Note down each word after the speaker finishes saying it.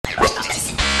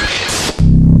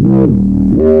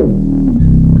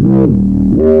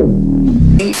Hey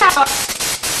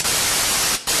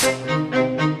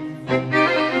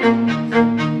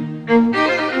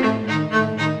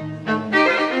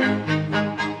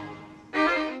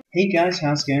guys,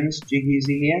 how's it going? It's Jiggy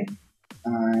here.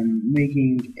 I'm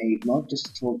making a vlog just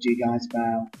to talk to you guys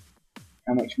about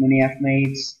how much money I've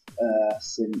made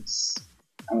since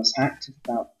I was hacked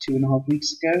about 2.5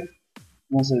 weeks ago.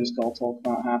 I'm also just going to talk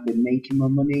about how I've been making my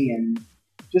money and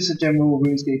just a general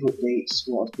Runescape updates,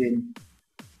 what has been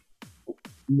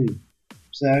new.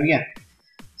 So yeah,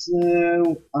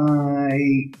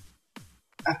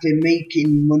 I've been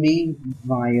making money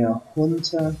via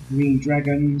Hunter, Green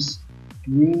Dragons,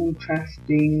 rune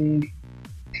crafting,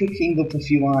 picking up a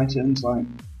few items like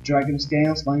dragon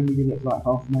scales. I only did it for like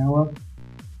half an hour.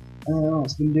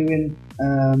 What's been doing?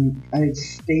 I did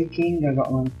staking. I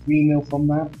got around 3 mil from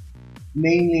that.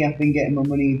 Mainly, I've been getting my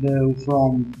money though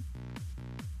from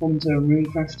Hunter and rune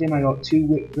crafting. I got 2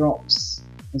 whip drops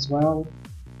as well,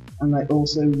 and I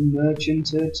also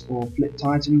merchanted or flipped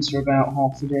items for about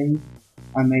half a day.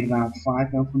 I made around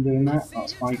 5 mil from doing that.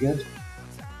 That's quite good.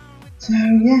 So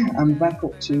yeah, I'm back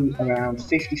up to around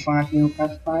 55 mil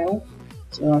cash pile.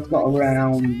 So I've got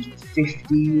around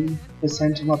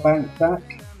 15% of my bank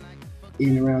back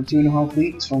in around 2.5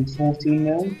 weeks from 14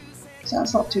 mil. So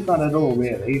that's not too bad at all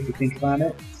really if you think about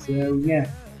it. So yeah,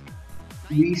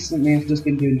 recently I've just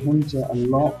been doing Hunter a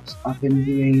lot. I've been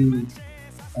doing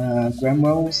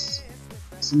Gremwells.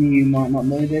 Some of you might not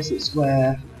know this, it's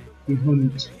where you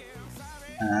hunt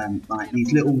like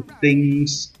these little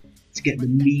things to get the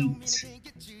meat,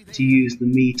 to use the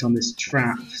meat on this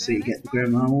trap so you get the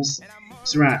gremlins.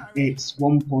 So it's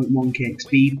 1.1k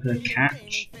XP per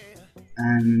catch,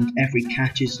 and every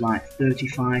catch is like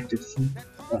 35 to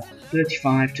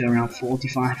around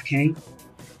 45k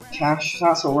cash.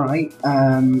 That's alright.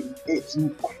 It's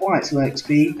quite low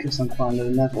XP because I'm quite low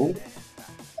level.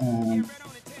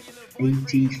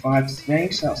 85 today,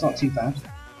 so that's not too bad.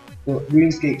 But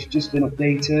Runescape's just been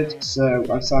updated, so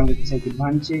I've decided to take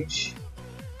advantage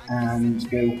and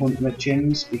go hunt red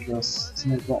chins because there's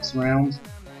no bots around.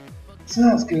 So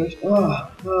that's good.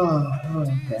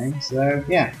 Okay, so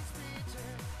yeah.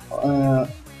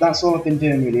 That's all I've been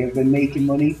doing really. I've been making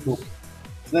money for the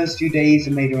first few days.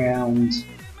 I made around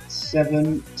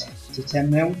 7 to 10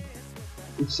 mil,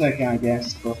 which is okay I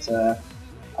guess, but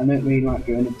I don't really like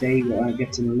going a day without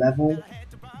getting a level.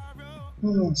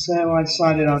 So I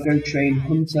decided I'll go train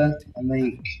Hunter and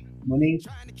make money.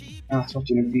 I was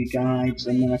watching a few guides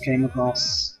and then I came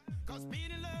across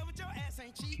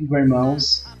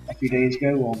Gremlins a few days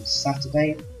ago on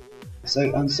Saturday.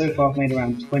 So far I've made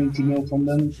around 20 mil from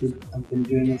them. I've been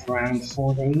doing them for around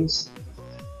 4 days.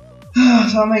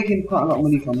 So I'm making quite a lot of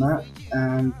money from that,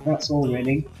 and that's all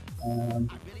really.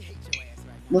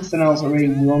 Nothing else I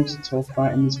really want to talk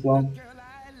about in this vlog.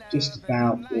 Just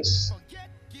about this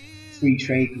free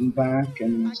trade coming back,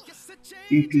 and a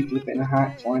few people have been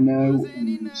hacked, I know,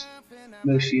 and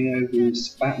most of you know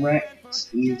who's fatwreacked.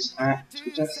 He is hacked,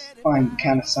 which I find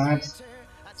kind of sad.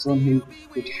 Someone who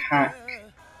could hack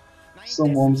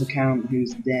someone's account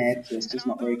who's dead, so it's just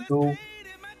not very cool.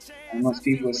 And lots of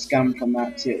people are scammed from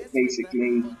that tip. Basically,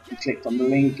 you clicked on the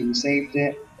link and you saved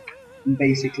it, and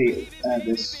basically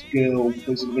this girl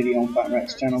posted a video on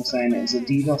fatwreacked's channel saying it was a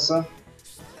DDoSer.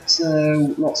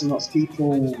 So lots and lots of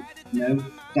people,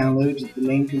 downloaded the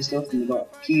link and stuff, and they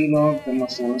got keylogged and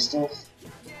lost all her stuff.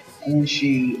 And then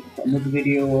she put another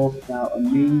video up about a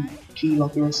new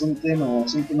keylogger or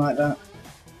something like that.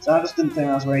 So I just didn't think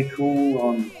that was very cool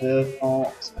on her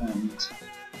part, and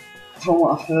from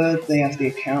what I've heard, they have the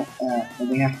account,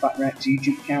 they have fatwreacked's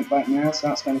YouTube account back now, so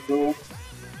that's kind of cool.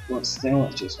 But still,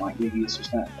 it's just like really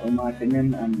disrespectful in my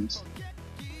opinion, and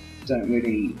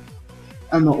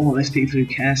I'm not one of those people who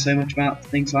care so much about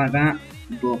things like that,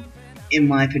 but in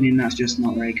my opinion that's just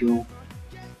not very cool.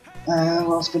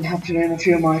 What's been happening, a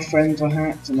few of my friends were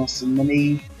hacked and lost some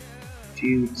money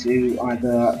due to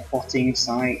either botting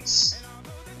sites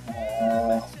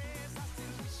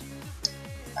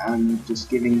and just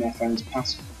giving their friends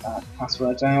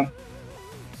passwords out.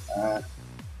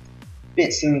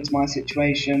 Bit similar to my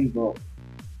situation, but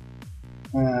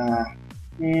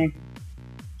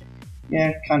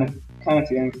yeah, kind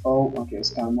of your own fault, like it was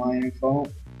kind of my own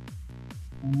fault.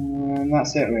 And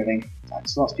that's it really.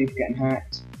 Lots of people getting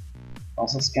hacked,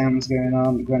 lots of scams going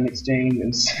on, the Grand Exchange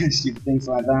and stupid things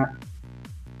like that.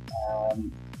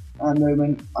 At the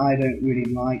moment, I don't really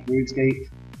like Runescape,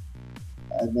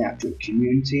 the actual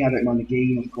community. I don't mind the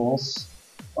game, of course,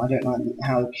 but I don't like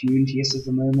how the community is at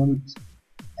the moment.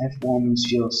 Everyone's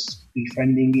just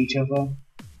befriending each other.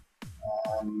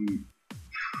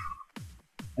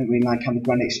 don't really like how the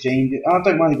Grand Exchange. I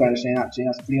don't mind the Grand Exchange actually.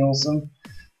 That's pretty awesome.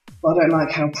 But I don't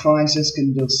like how prices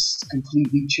can just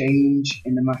completely change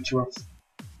in a matter of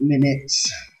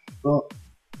minutes. But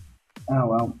oh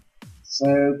well.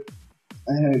 So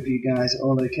I hope you guys are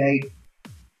all okay.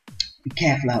 Be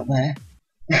careful out there.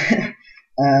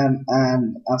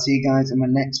 And I'll see you guys in my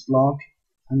next vlog.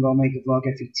 I'm gonna make a vlog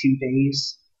every 2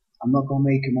 days. I'm not gonna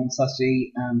make them on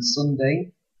Saturday and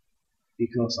Sunday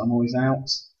because I'm always out.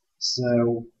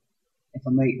 So if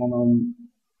I make one on,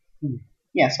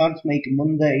 so I'll just make a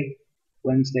Monday,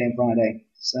 Wednesday, and Friday.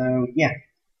 So yeah,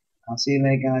 I'll see you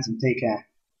later, guys, and take care.